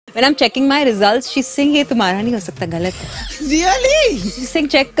When I'm checking my results, she's saying ये तुम्हारा नहीं हो सकता, गलत है. Really? She's saying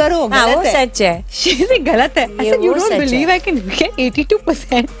check करो, गलत वो है. सच है. She's saying गलत है. I said you don't believe I can get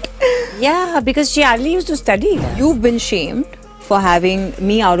 82%. Yeah, because she hardly used to study. You've been shamed for having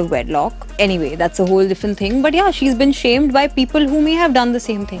me out of wedlock. Anyway, that's a whole different thing. But yeah, she's been shamed by people who may have done the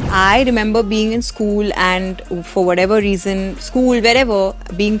same thing. I remember being in school and for whatever reason, school, wherever,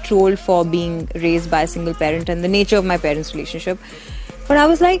 being trolled for being raised by a single parent and the nature of my parents' relationship. But I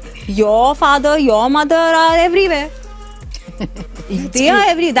was like, your father, your mother are everywhere. They are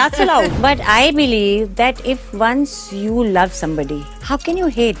everywhere. That's allowed. But I believe that if once you love somebody, how can you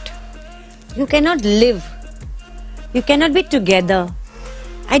hate? You cannot live. You cannot be together.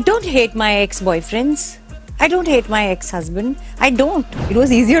 I don't hate my ex-boyfriends. I don't hate my ex-husband. I don't. It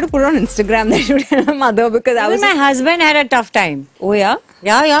was easier to put on Instagram than to tell my mother because I was. My husband had a tough time. Oh yeah?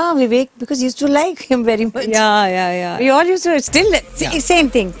 Yeah, Vivek, because he used to like him very much. Yeah. We all used to still same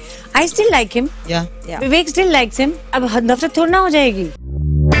thing. I still like him. Yeah. Vivek still likes him. अब नफरत थोड़ा ना हो जाएगी.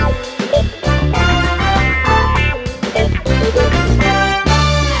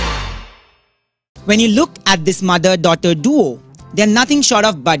 When you look at this mother-daughter duo, they are nothing short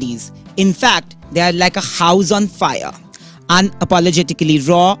of buddies. In fact, they are like a house on fire. Unapologetically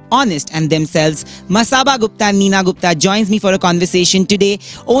raw, honest and themselves, Masaba Gupta and Neena Gupta joins me for a conversation today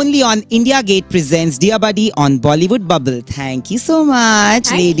only on India Gate presents Dear Buddy on Bollywood Bubble. Thank you so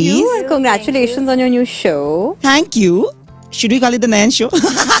much, ladies. Thank you and congratulations on your new show. Thank you. Should we call it the Nayan Show?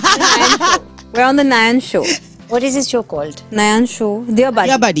 We're on the Nayan Show. What is this show called? Nayan Show. Dear Buddy.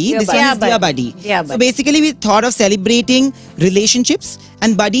 Dear Buddy. This one is Dear Buddy. So basically we thought of celebrating relationships,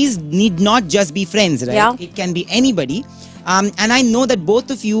 and buddies need not just be friends, right? Yeah. It can be anybody. And I know that both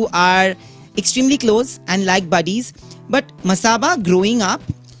of you are extremely close and like buddies. But Masaba, growing up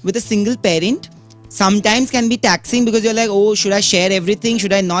with a single parent sometimes can be taxing because you're like, oh, should I share everything?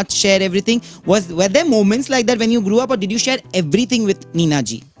 Should I not share everything? Were there moments like that when you grew up, or did you share everything with Neena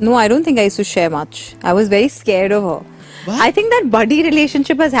ji? No, I don't think I used to share much. I was very scared of her. What? I think that buddy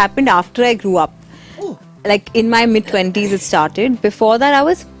relationship has happened after I grew up. Oh. Like in my mid-20s it started. Before that I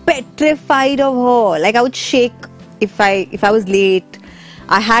was petrified of her. Like I would shake if I was late.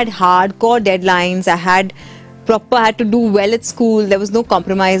 I had hardcore deadlines. I had to do well at school. There was no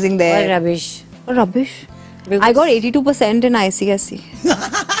compromising there. What rubbish. What rubbish? I got 82% in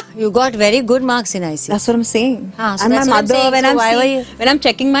ICSE. You got very good marks in ICSE. That's what I'm saying. So and my mother, saying, when I'm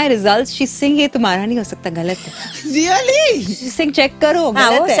checking my results, she's saying ये तुम्हारा नहीं हो सकता, गलत है. Really? She's saying check करो, हाँ,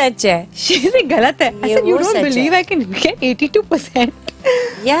 गलत वो है. सच है. She's saying गलत है. I said you don't believe I can get 82%.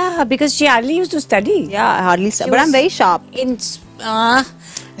 Yeah, because she hardly used to study. Yeah, I hardly study. But I'm very sharp.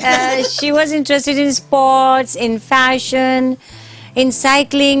 She was interested in sports, in fashion, in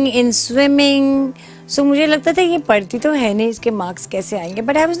cycling, in swimming. So मुझे लगता था ये पढ़ती तो है नहीं, इसके marks कैसे आएंगे.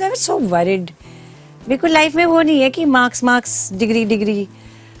 But I was never so worried. बिल्कुल लाइफ में वो नहीं है कि मार्क्स डिग्री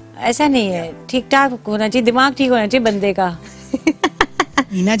ऐसा नहीं है. ठीक ठाक होना चाहिए, दिमाग ठीक होना चाहिए बंदे का.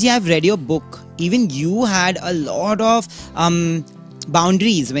 Neena ji, I've read your book. Even you had a lot of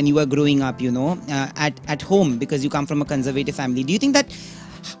boundaries when you were growing up, you know, at home, because you come from a conservative family. Do you think that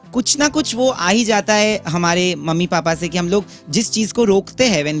कुछ ना कुछ वो आ ही जाता है हमारे mummy papa से कि हम लोग जिस चीज को रोकते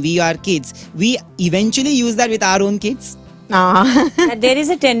हैं when we are kids, we eventually use that with our own kids? There is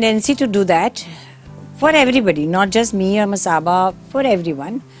a tendency to do that for everybody, not just me or Masaba, for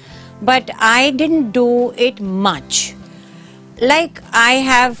everyone. But I didn't do it much. Like I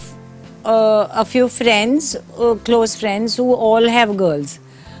have a few friends, close friends who all have girls.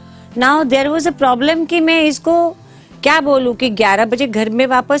 Now there was a problem कि मैं इसको क्या बोलूं कि 11 बजे घर में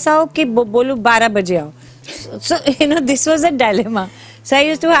वापस आओ कि बोलूं 12 बजे आओ. So you know, this was a dilemma. So I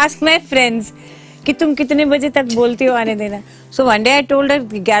used to ask my friends कि तुम कितने बजे तक बोलती हो आने देना. So one day I told her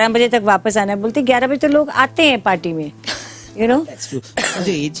 11 बजे तक वापस आना. बोलती 11 बजे तो लोग आते हैं पार्टी में. You know. That's true. What's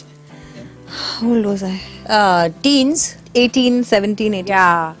your age? How old was I? Teens. 18, 17, 18.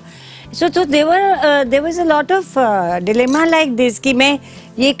 Yeah. So there was a lot of dilemma like this कि मैं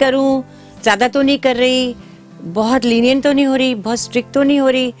ये करूं, ज़्यादा तो नहीं कर रही, बहुत lenient तो नहीं हो रही, बहुत strict तो नहीं हो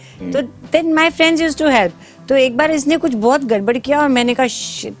रही. तो then my friends used to help. तो एक बार इसने कुछ बहुत गड़बड़ किया और मैंने कहा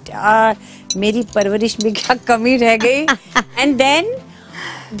shit, मेरी परवरिश में क्या कमी रह गई. And then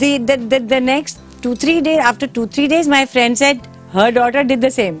the next 2-3 days, after 2-3 days, my friend said her daughter did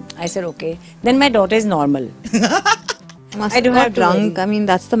the same. I said okay. Then my daughter is normal. Must have got drunk. I mean,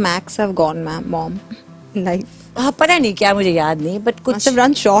 that's the max I've gone, mom, in life. पता नहीं क्या, मुझे याद नहीं, but कुछ. Must have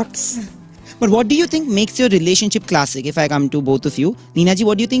run shots. But what do you think makes your relationship classic? If I come to both of you, Neena ji,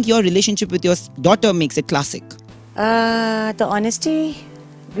 what do you think your relationship with your daughter makes it classic? The honesty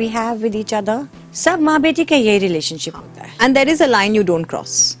we have with each other. सब माँ बेटी का यही relationship होता है. And there is a line you don't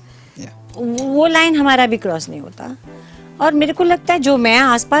cross. वो line हमारा भी क्रॉस नहीं होता. और मेरे को लगता है जो मैं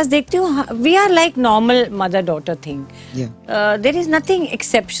आसपास देखती हूँ, we are like normal mother daughter thing. There is nothing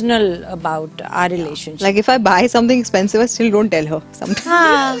exceptional about our relationship. Like if I buy something expensive, I still don't tell her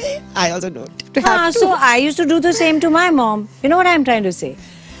sometimes. I also don't. So I used to do the same to my mom. You know what I'm trying to say?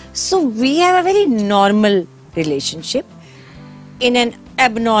 So we have a very normal relationship in an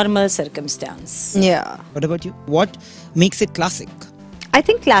abnormal circumstance. Yeah. What about you? What makes it classic? I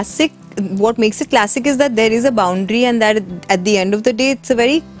think what makes it classic is that there is a boundary, and that at the end of the day, it's a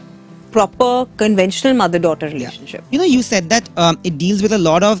very proper, conventional mother-daughter relationship. You know, you said that it deals with a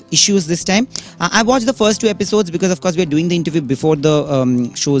lot of issues this time. I watched the first 2 episodes because, of course, we are doing the interview before the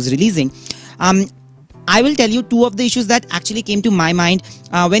show is releasing. I will tell you 2 of the issues that actually came to my mind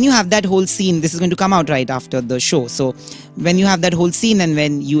when you have that whole scene. This is going to come out right after the show. So, when you have that whole scene and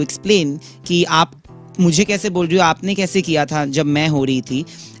when you explain कि आप मुझे कैसे बोल रही हो, आपने कैसे किया था जब मैं हो रही थी,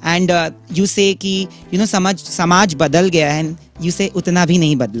 एंड यू से कि यू नो समाज बदल गया है, यू से उतना भी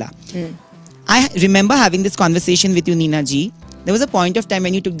नहीं बदला. I remember having this conversation with you, Neena ji. There was a point of time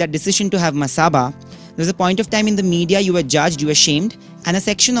when you took that decision to have Masaba. There was a point of time in the media you were judged, you were shamed, and a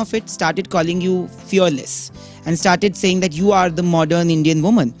section of it started calling you fearless and started saying that you are the modern Indian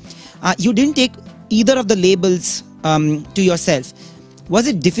woman. You didn't take either of the labels to yourself. Was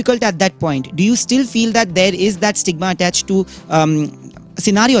it difficult at that point? Do you still feel that there is that stigma attached to a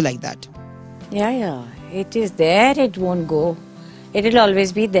scenario like that? Yeah. It is there. It won't go. It will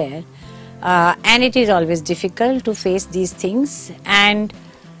always be there. And it is always difficult to face these things. And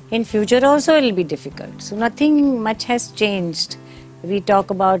in future also it will be difficult. So nothing much has changed. We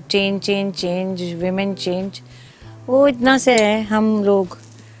talk about change. Women change. वो इतना से है हम लोग.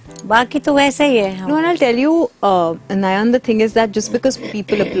 बाकी तो वैसा ही है. No, and I'll tell you, Nayan, the thing is that just because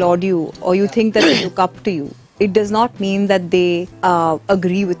people applaud you or you think that they look up to you, it does not mean that they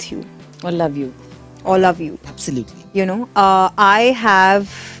agree with you or love you. Absolutely. You know, I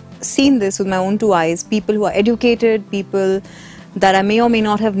have seen this with my own 2 eyes. People who are educated, people that I may or may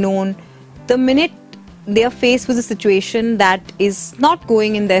not have known, the minute they are faced with a situation that is not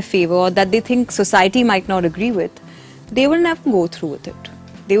going in their favor, or that they think society might not agree with, they will never go through with it.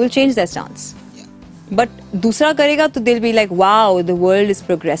 They will change their stance. But दूसरा करेगा तो they'll be like, wow, the world is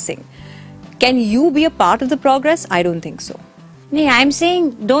progressing. Can you be a part of the progress? I don't think so. No, I'm saying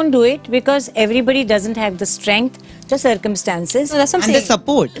don't do it because everybody doesn't have the strength, the circumstances. No, that's what I'm And the saying.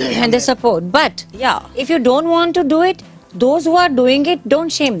 support. And the support. But if you don't want to do it, those who are doing it,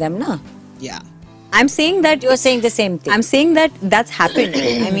 don't shame them, na? Yeah. I'm saying that You're saying the same thing. I'm saying that that's happened.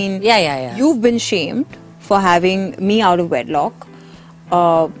 I mean, Yeah. You've been shamed for having me out of wedlock.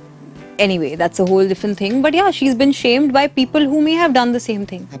 Anyway, that's a whole different thing. But yeah, she's been shamed by people who may have done the same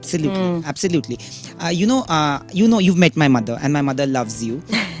thing. Absolutely. You know, you've met my mother, and my mother loves you.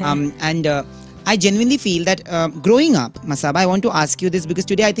 And I genuinely feel that growing up, Masaba, I want to ask you this because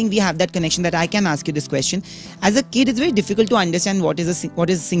today I think we have that connection that I can ask you this question. As a kid, it's very difficult to understand what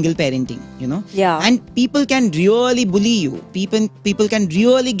is single parenting, you know? Yeah. And people can really bully you. People can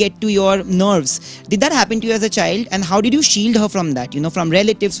really get to your nerves. Did that happen to you as a child? And how did you shield her from that? You know, from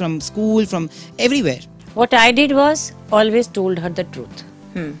relatives, from school, from everywhere? What I did was always told her the truth.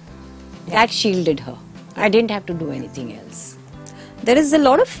 That shielded her. I didn't have to do anything else. There is a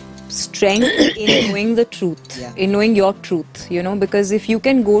lot of strength in knowing the truth, in knowing your truth, you know, because if you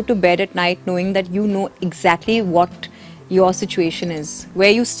can go to bed at night knowing that you know exactly what your situation is, where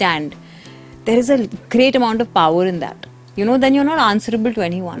you stand, there is a great amount of power in that, you know, then you're not answerable to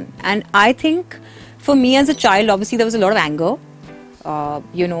anyone. And I think for me as a child, obviously there was a lot of anger,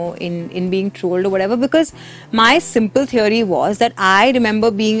 you know, in being trolled or whatever, because my simple theory was that I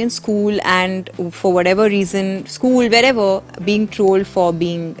remember being in school and for whatever reason, school, wherever, being trolled for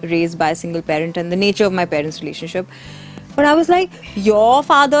being raised by a single parent and the nature of my parents' relationship. But I was like, your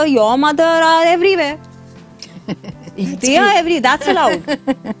father, your mother are everywhere. They are everywhere. That's allowed.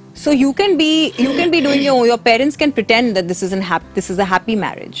 So you can be doing your parents can pretend that this is a happy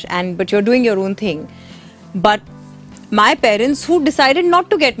marriage, but you're doing your own thing. But my parents, who decided not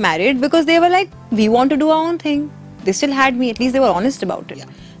to get married because they were like, we want to do our own thing, they still had me. At least they were honest about it.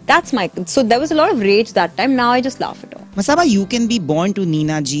 So there was a lot of rage that time. Now I just laugh at all. Masaba, you can be born to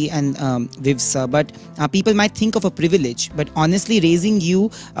Neena ji and Viv sir, but people might think of a privilege. But honestly, raising you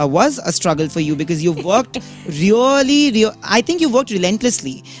was a struggle for you because you've worked I think you've worked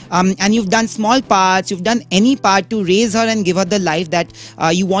relentlessly. And you've done small parts, you've done any part to raise her and give her the life that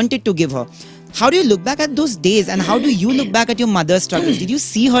you wanted to give her. How do you look back at those days, and how do you look back at your mother's struggles? Did you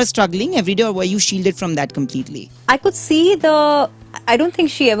see her struggling every day, or were you shielded from that completely? I could see I don't think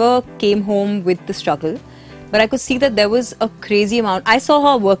she ever came home with the struggle. but I could see that there was a crazy amount. I saw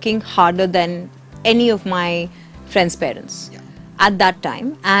her working harder than any of my friends' parents at that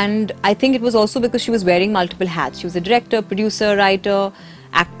time, and I think it was also because she was wearing multiple hats. She was a director, producer, writer,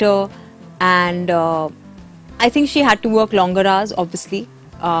 actor, and I think she had to work longer hours, obviously.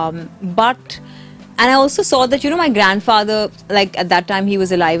 And I also saw that, my grandfather, like at that time he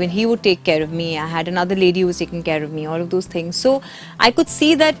was alive and he would take care of me. I had another lady who was taking care of me, all of those things. So I could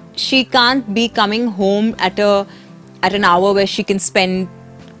see that she can't be coming home at an hour where she can spend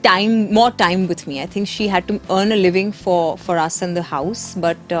more time with me. I think she had to earn a living for us in the house.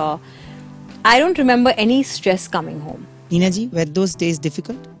 But I don't remember any stress coming home. Neena ji, were those days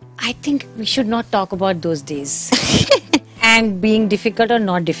difficult? I think we should not talk about those days and being difficult or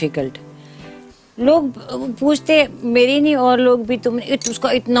not difficult. लोग पूछते मेरे नहीं और लोग भी तुमने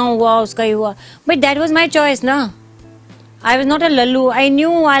उसका इतना हुआ उसका ही हुआ, but that was my choice ना. I was not a lallu. I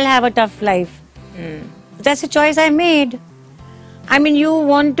knew I'll have a tough life. That's a choice I made. I mean, you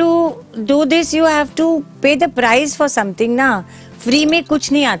want to do this, you have to pay the price for something ना. Free में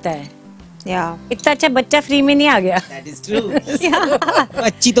कुछ नहीं आता है. Yeah. इतना अच्छा बच्चा free में नहीं आ गया. That is true.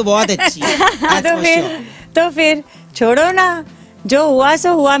 अच्छी तो बहुत अच्छी. तो फिर छोड़ो ना, जो हुआ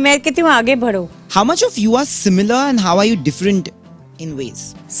सो हुआ. मैं कहती हूँ आगे बढ़ो. How much of you are similar and how are you different in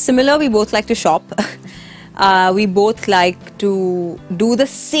ways? Similar, we both like to shop. We both like to do the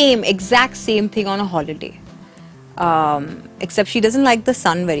exact same thing on a holiday. Except she doesn't like the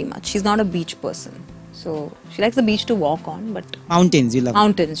sun very much. She's not a beach person. So she likes the beach to walk on, but Mountains, you love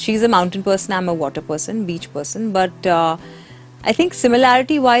mountains. She's a mountain person, I'm a water person, beach person. But I think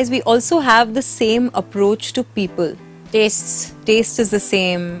similarity-wise, we also have the same approach to people. Taste is the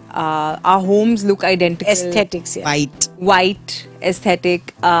same. Our homes look identical. Aesthetics, yeah. White,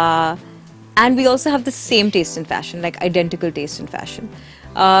 aesthetic. And we also have the same taste in fashion, like identical taste in fashion.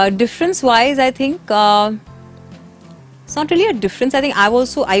 Difference-wise, I think it's not really a difference. I think I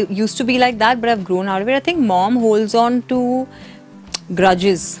used to be like that, but I've grown out of it. I think mom holds on to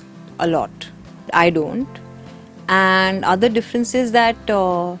grudges a lot. I don't. And other difference is that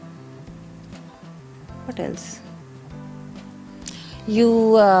what else?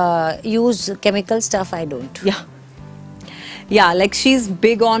 You use chemical stuff, I don't. Yeah, like she's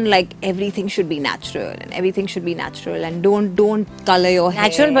big on like everything should be natural and everything should be natural and don't color your hair.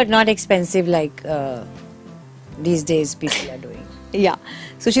 Natural but not expensive like these days people are doing. Yeah,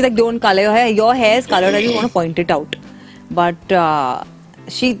 so she's like, don't color your hair. Your hair is colored, I just want to point it out. But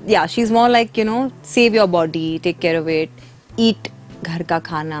she's more like, save your body, take care of it, eat ghar ka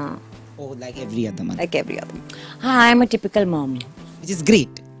khana. Oh, like every other month. Like every other month. I'm a typical mom. Which is great.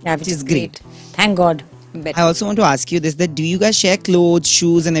 Yeah, which is great. Thank God. Better. I also want to ask you this, that do you guys share clothes,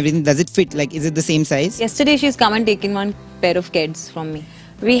 shoes and everything? Does it fit? Like, is it the same size? Yesterday she's come and taken one pair of kids from me.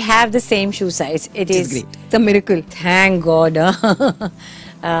 We have the same shoe size. It is great. It's a miracle. Thank God.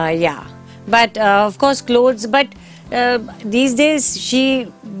 Yeah. But of course clothes. But these days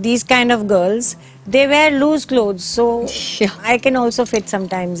these kind of girls, they wear loose clothes. So Yeah. I can also fit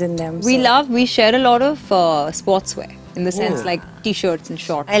sometimes in them. We share a lot of sportswear. In the sense like t-shirts and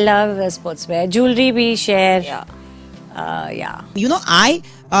shorts. I love sportswear. Jewelry we share. Yeah. Yeah. I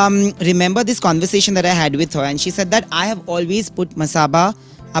remember this conversation that I had with her, and she said that I have always put Masaba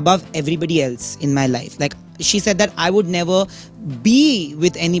above everybody else in my life. Like, she said that I would never be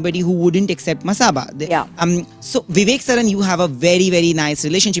with anybody who wouldn't accept Masaba. Yeah. So Vivek sir and you have a very, very nice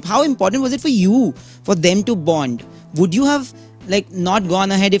relationship. How important was it for you, for them to bond? Would you have not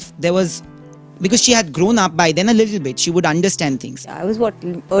gone ahead if there was, because she had grown up by then a little bit, she would understand things. I was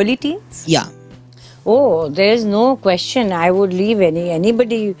early teens? Yeah. Oh, there is no question. I would leave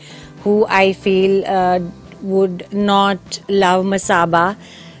anybody who I feel would not love Masaba.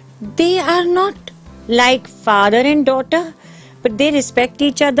 They are not like father and daughter, but they respect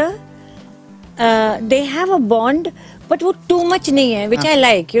each other. They have a bond, but वो too much नहीं है, which I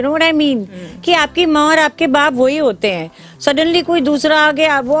like. You know what I mean? कि आपकी माँ और आपके बाप वही होते हैं. Suddenly कोई दूसरा आ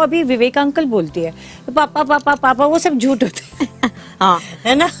गया, वो अभी विवेक अंकल बोलती है, पापा पापा पापा, वो सब झूठ होते हैं. हाँ,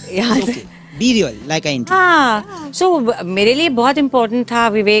 है ना? Okay. Be real, like I intro. हाँ, so मेरे लिए बहुत important था.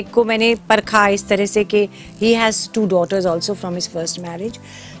 विवेक को मैंने परखा इस तरह से कि he has 2 daughters also from his first marriage.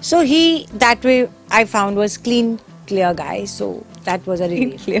 So he, that way I found was clean, clear guy. So that was a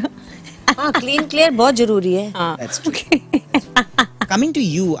relief. Clear? हाँ, clean, clear बहुत जरूरी है. That's true. Coming to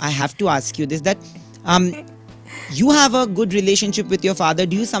you, I have to ask you this, that you have a good relationship with your father.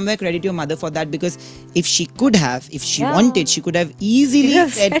 Do you somewhere credit your mother for that? Because if she could have, if she wanted, she could have easily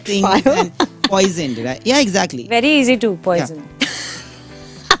set things and poisoned, right? Yeah, exactly. Very easy to poison.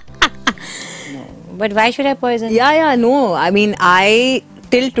 No. But why should I poison? Yeah, no. I mean, I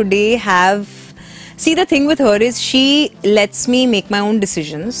till today have See, the thing with her is she lets me make my own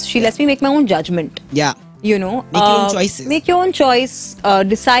decisions. She lets me make my own judgment. Yeah. You know, Make your own choices. Make your own choice.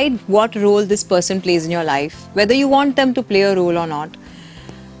 Decide what role this person plays in your life, whether you want them to play a role or not.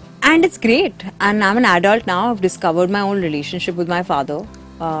 And it's great. And I'm an adult now. I've discovered my own relationship with my father.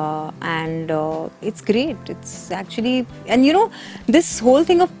 And it's great. It's actually, and you know, this whole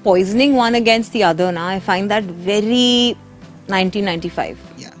thing of poisoning one against the other now, I find that very 1995.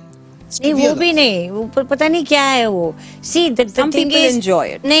 Yeah. नहीं वो भी नहीं वो पता नहीं क्या है वो see the Some thing people is enjoy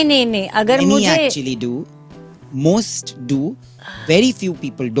it. नहीं अगर Many मुझे actually do. Most do. Very few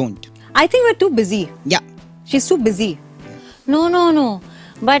people don't. I think we're too busy. Yeah. She's too busy. no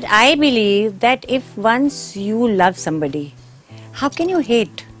but I believe that if once you love somebody, how can you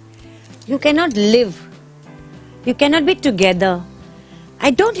hate? You cannot live, you cannot be together.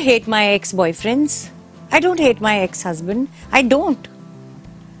 I don't hate my ex-boyfriends, I don't hate my ex-husband, I don't.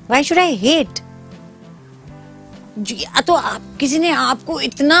 Why should I hate? तो आप किसी ने आपको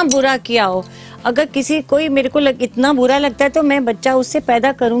इतना बुरा किया हो, अगर किसी कोई मेरे को इतना बुरा लगता है तो मैं बच्चा उससे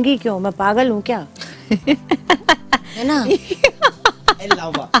पैदा करूंगी क्यों? मैं पागल हूँ क्या? है ना? I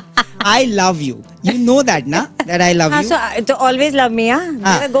love her. I love you. You know that, na? That I love you. So always love me, हाँ?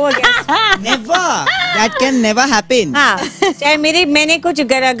 Never go against. Never. That can never happen. हाँ, चाहे मैंने कुछ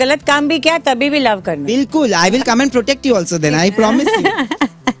गलत काम भी किया तभी भी लव करना. बिल्कुल. I will come and protect you also then. I promise you.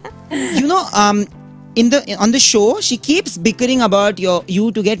 You know, on the show, she keeps bickering about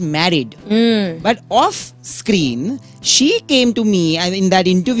you to get married. But off screen, she came to me and in that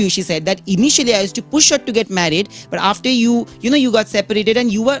interview. She said that initially I used to push her to get married, but after you got separated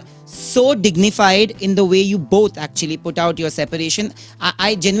and you were so dignified in the way you both actually put out your separation.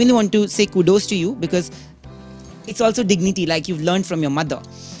 I genuinely want to say kudos to you because it's also dignity, like you've learned from your mother.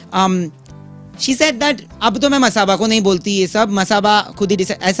 She said that अब तो मैं मसाबा को नहीं बोलती ये सब, मसाबा खुद ही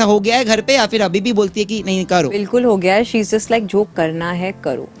ऐसा हो गया है घर पे या फिर अभी भी बोलती है कि नहीं करो? बिल्कुल हो गया है. She's just like जो करना है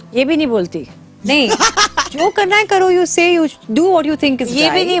करो. ये भी नहीं बोलती. नहीं जो करना है करो. You say, you do what you think is right. ये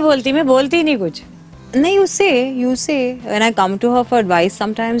भी नहीं बोलती. मैं बोलती ही नहीं कुछ. नहीं, you say when I come to her for advice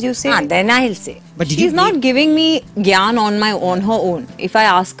sometimes you say. हाँ, then I'll say. But She's not giving me gyan on her own. If I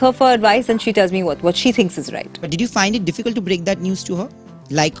ask her for advice then she tells me what she thinks is right. But did you find it difficult to break that news to her?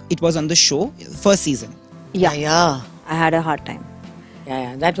 Like it was on the show, first season. Yeah. I had a hard time.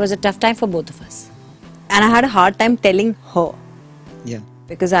 Yeah. That was a tough time for both of us. And I had a hard time telling her. Yeah.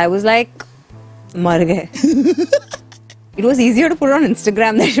 Because I was like, mar gaye. It was easier to put it on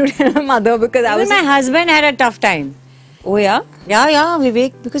Instagram than to tell my mother because I was. My husband had a tough time. Oh yeah? Yeah,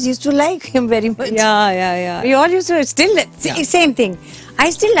 Vivek, because he used to like him very much. Yeah. We all used to still, same thing. I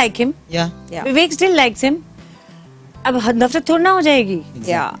still like him. Yeah. Vivek still likes him. अब नफरत थोड़ा ना हो जाएगी.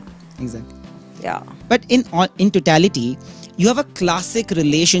 Exactly. Yeah. But in totality, you have a classic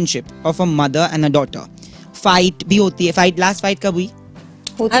relationship of a mother and a daughter. Fight भी होती है. Last fight कब हुई?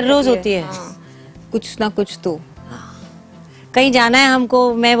 हर रोज होती है. कुछ ना कुछ तो. कहीं जाना है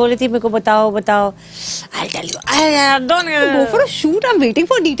हमको, मैं बोली थी मेरे को बताओ. I'll tell you. I don't go for a shoot. I'm waiting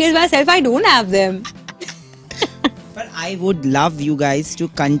for details myself. I don't have them. But I would love you guys to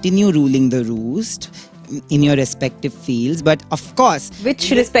continue ruling the roost in your respective fields, but of course,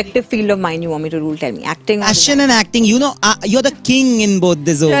 which respective field of mine you want me to rule? Tell me. Acting, fashion and acting. You know, you're the king in both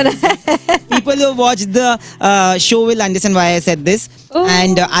the zones. People who watch the show will understand why I said this.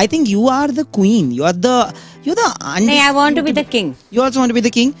 And I think you are the queen. You're the I want to be the king. You also want to be the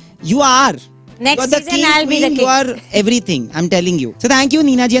king. You are. Next season I'll be the king. You are everything. I'm telling you. So thank you,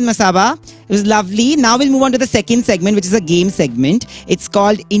 Neena ji and Masaba. It was lovely. Now we'll move on to the second segment, which is a game segment. It's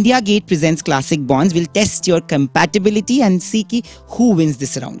called India Gate Presents Classic Bonds. We'll test your compatibility and see who wins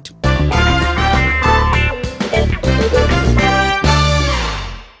this round.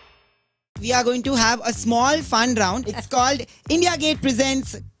 We are going to have a small fun round. It's called India Gate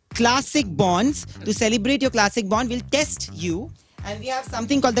Presents Classic Bonds. To celebrate your classic bond, we'll test you. And we have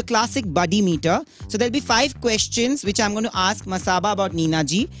something called the Classic Buddy Meter. So there'll be 5 questions which I'm going to ask Masaba about Neena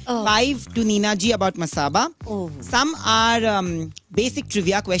ji. 5 to Neena ji about Masaba. Some are basic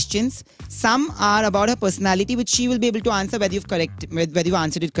trivia questions. Some are about her personality, which she will be able to answer whether you've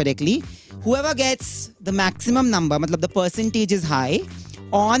answered it correctly. Whoever gets the maximum number, matlab the percentage is high,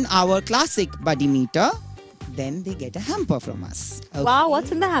 on our Classic Buddy Meter, then they get a hamper from us. Okay. Wow,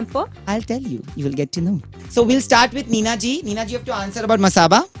 what's in the hamper? I'll tell you. You will get to know. So we'll start with Neena ji. Neena ji, you have to answer about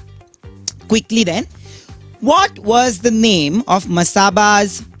Masaba. Quickly then. What was the name of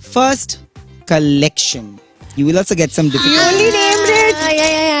Masaba's first collection? You will also get some difficult. You only named it.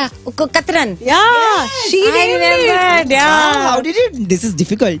 Yeah. Katran. Yeah, yes, she named it. Yeah. How did it? This is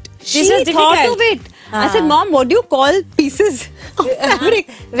difficult. She thought of it. I said, Mom, what do you call pieces of fabric?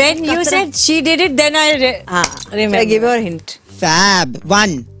 When you said she did it, then I remember. I gave her a hint. Fab.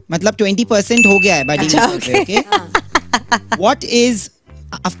 1. मतलब 20% हो गया है body meter पे, okay? What is,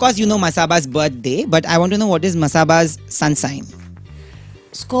 of course you know Masaba's birthday, but I want to know what is Masaba's sun sign.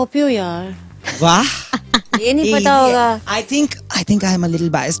 Scorpio यार. वाह. ये नहीं पता होगा. I think I am a little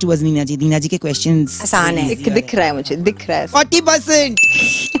biased towards Neena ji. Neena ji के questions आसान है. दिख रहा है मुझे, दिख रहा है. 40%.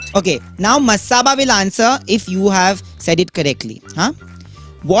 Okay, now Masaba will answer if you have said it correctly. Huh?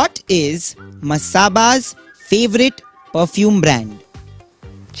 What is Masaba's favorite perfume brand?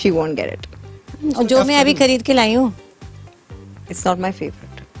 She won't get it. और जो मैं अभी खरीद के लाई हूँ. It's not my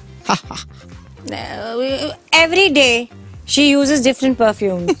favorite. Every day she uses different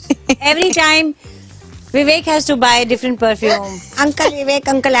perfumes. Every time Vivek has to buy different perfume. Uncle Vivek,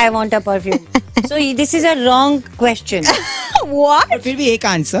 uncle, I want a perfume. So this is a wrong question. What? But फिर भी एक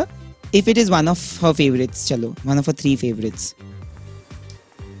answer. If it is one of her favorites, चलो, one of her 3 favorites.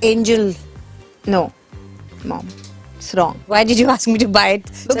 Angel. No, Mom. It's wrong. Why did you ask me to buy it?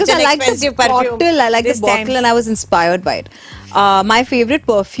 Because Such an I like expensive the perfume bottle. I like the this time. bottle, and I was inspired by it. My favorite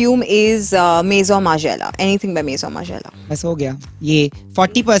perfume is Maison Margiela. Anything by Maison Margiela. बस हो गया. ये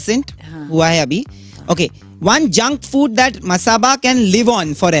 40% हुआ है अभी. Okay, one junk food that Masaba can live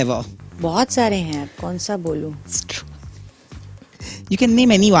on forever. बहुत सारे हैं. कौन सा बोलूं? It's true. You can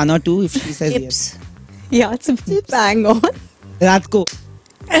name any 1 or 2 if she says Chips. yes. Yeah, it's a bang on. रात को.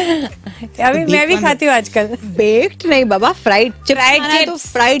 अभी मैं भी खाती हूँ आजकल. Baked नहीं बाबा, fried chips. Fried खाना है तो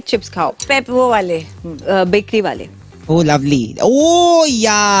chips. fried chips खाओ. पेप वो वाले. Bakery वाले. Oh, lovely. Oh,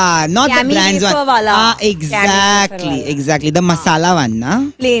 yeah. Not Yummy the brands wafer one. wala. Ah, exactly. Exactly. The masala one,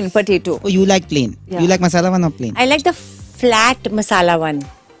 na? Plain potato. Oh, you like plain. Yeah. You like masala one or plain? I like the flat masala one.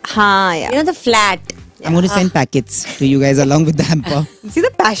 हाँ, yeah. You know the flat. I'm going to send packets to you guys along with the hamper. See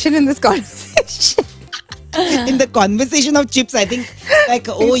the passion in this conversation. In the conversation of chips, I think like,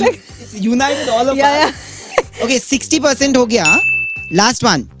 oh, it's united all of Yeah, us. Okay, 60% हो गया. Last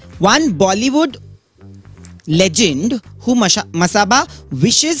one. One Bollywood legend who Masaba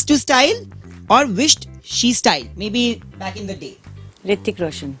wishes to style or wished she styled. Maybe back in the day. Hrithik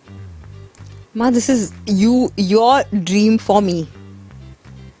Roshan. Ma, this is your dream for me.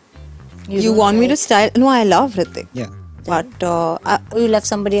 You don't want me like- to style? No, I love Hrithik. Yeah. But You love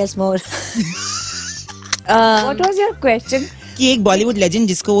somebody else more. What was your question? कि एक Bollywood legend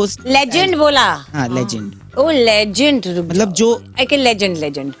जिसको वो Legend बोला. हाँ legend. Oh, legend. मतलब जो Like a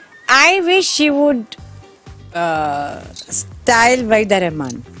legend. I wish she would style Vaida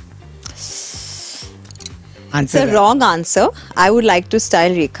Rahman. it's answer a wrong answer. I would like to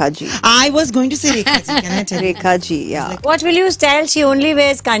style Rekha ji. I was going to say Rekha ji. Can I tell you? Rekha ji, yeah. What will you style? She only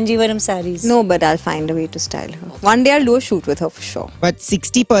wears Kanjivaram sarees. No, but I'll find a way to style her. One day I'll do a shoot with her for sure. But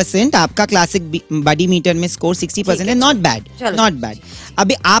 60% आपका classic body meter में score 60% है. Not bad. चलो. Not bad.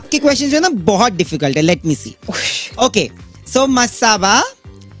 अभी आपके questions जो है ना बहुत difficult है. Let me see. Okay. So Masaba,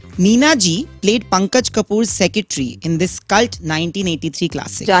 Neena ji played Pankaj Kapoor's secretary in this cult 1983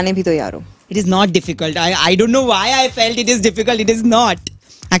 classic. जाने भी तो यारो. It is not difficult. I don't know why I felt it is difficult. It is not.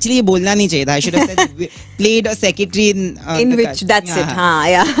 Actually ये बोलना नहीं चाहिए था. I should have said played a secretary in the which cult. that's it. हाँ,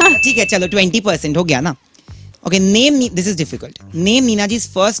 yeah. ठीक है चलो 20% हो गया ना. Okay, name this is difficult. Name Neena ji's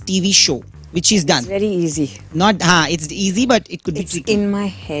first TV show which she's done. Very easy. Not it's easy but it could be It's tricky. in my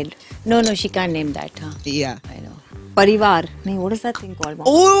head. No, she can't name that. Huh? Yeah. I know. Parivar. नहीं, what is that thing called? Mom?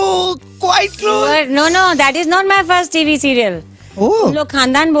 Oh, quite close. But no, that is not my first TV serial. Oh. तुम लोग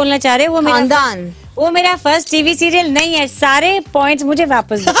खानदान बोलना चाह रहे हो वो खानदान. वो मेरा फर्स्ट टीवी सीरियल नहीं है. सारे पॉइंट्स मुझे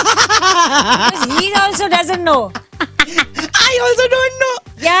वापस दो. He also doesn't know. I also don't know.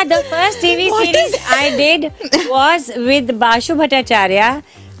 Yeah, the first TV series I did was with Bashu Bhattacharya,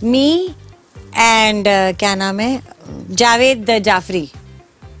 me and क्या नाम है Javed Jafri.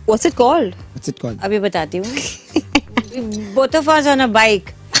 What's it called? What's it called? अभी बताती हूँ. Both of us on a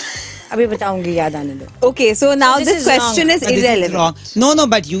bike. अभी बताऊंगी याद आने दो. Okay, so now this this is question wrong. is But this is irrelevant. wrong. No,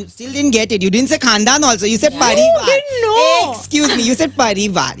 but you still didn't get it. You didn't say Khandan also. You said Parivar. didn't know. Excuse me. You said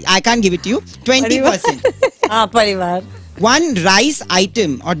Parivar. I can't give it to you. 20%. हाँ परिवार. One rice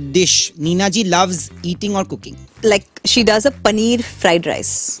item or dish Neena ji loves eating or cooking. Like she does a paneer fried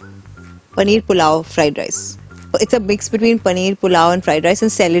rice. Paneer pulao fried rice. It's a mix between paneer pulao and fried rice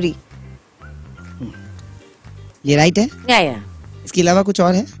and celery. ये right है? Yeah. इसके अलावा कुछ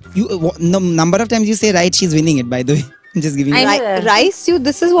और है? You the number of times you say right, she's winning it. By the way, I'm just giving you. I know. Rice,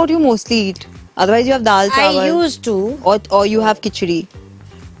 this is what you mostly eat. Otherwise, you have dal chawal. I used to. Or you have khichdi.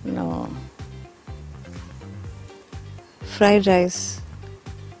 No. Fried rice.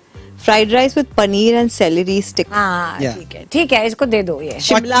 Fried rice with paneer and celery stick. हाँ Yeah. ठीक है इसको दे दो ये.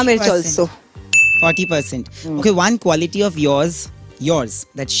 Shimla mirch 40%. also. 40%. Okay, one quality of yours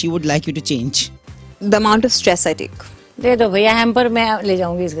that she would like you to change. The amount of stress I take. दे दो भैया hamper मैं ले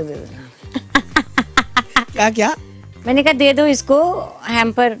जाऊंगी इसको दे दो क्या मैंने कहा दे दो इसको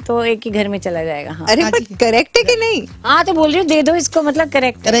हैम्पर तो एक ही घर में चला जाएगा हाँ अरे but correct है कि नहीं? हाँ तो बोल रही हूँ दे दो इसको मतलब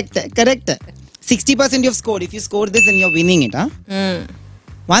correct 60% you've scored. If you score this then you're winning it, huh?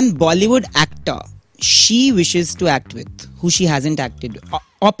 One Bollywood actor she wishes to act with, who she hasn't acted.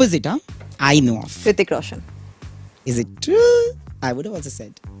 Opposite, huh? I know of. Hrithik Roshan. Is it true? I would have also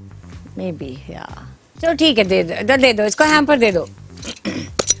said. Maybe, yeah. चलो ठीक है दे दो इसको hamper दे दो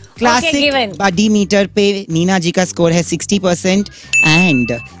Classic body meter पे नीना जी का score है 60% and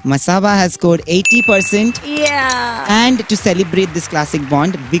Masaba has scored 80%. Yeah. And to celebrate this classic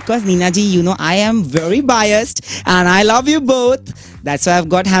bond, because Neena ji, you know, I am very biased and I love you both. That's why I've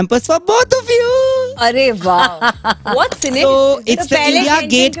got hampers for both of you. Arey wow. What's in it? So it's the India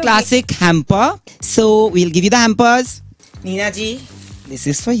Gate Classic hamper. So we'll give you the hampers. Neena ji, this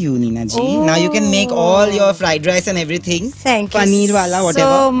is for you, Neena ji. Oh. Now you can make all your fried rice and everything. Thank you Paneer wala,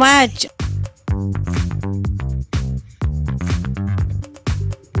 whatever. so much.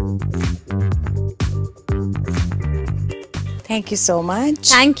 Thank you so much.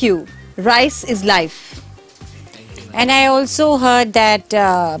 Thank you. Rice is life. And I also heard that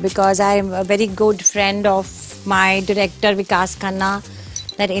because I'm a very good friend of my director Vikas Khanna,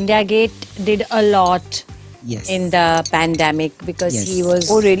 that India Gate did a lot in the pandemic because he was.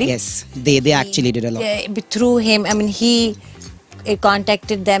 Oh really? Yes, they actually did a lot. Through him, I mean, he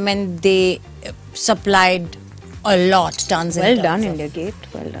contacted them and they supplied a lot, tons and Well tons done, of India Gate.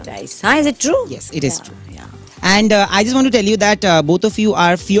 Well done. rice. Huh? Is it true? Yes, it is true. Yeah. And I just want to tell you that both of you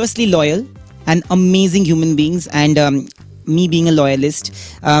are fiercely loyal and amazing human beings. And me being a loyalist,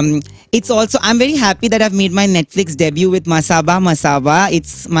 it's also, I'm very happy that I've made my Netflix debut with Masaba.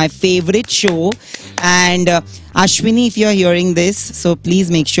 It's my favorite show. And Ashwini, if you're hearing this, so please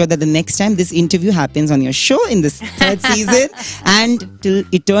make sure that the next time this interview happens on your show in this third season and till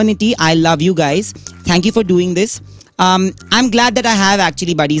eternity, I love you guys. Thank you for doing this. I'm glad that I have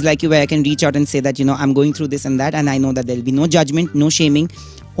actually buddies like you where I can reach out and say that, you know, I'm going through this and that, and I know that there'll be no judgment, no shaming,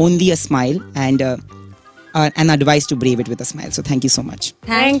 only a smile and an advice to brave it with a smile. So thank you so much.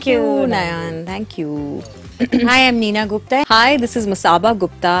 Thank you, Nayan. Thank you. Hi, I'm Neena Gupta. Hi, this is Masaba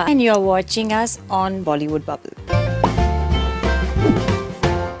Gupta. And you're watching us on Bollywood Bubble.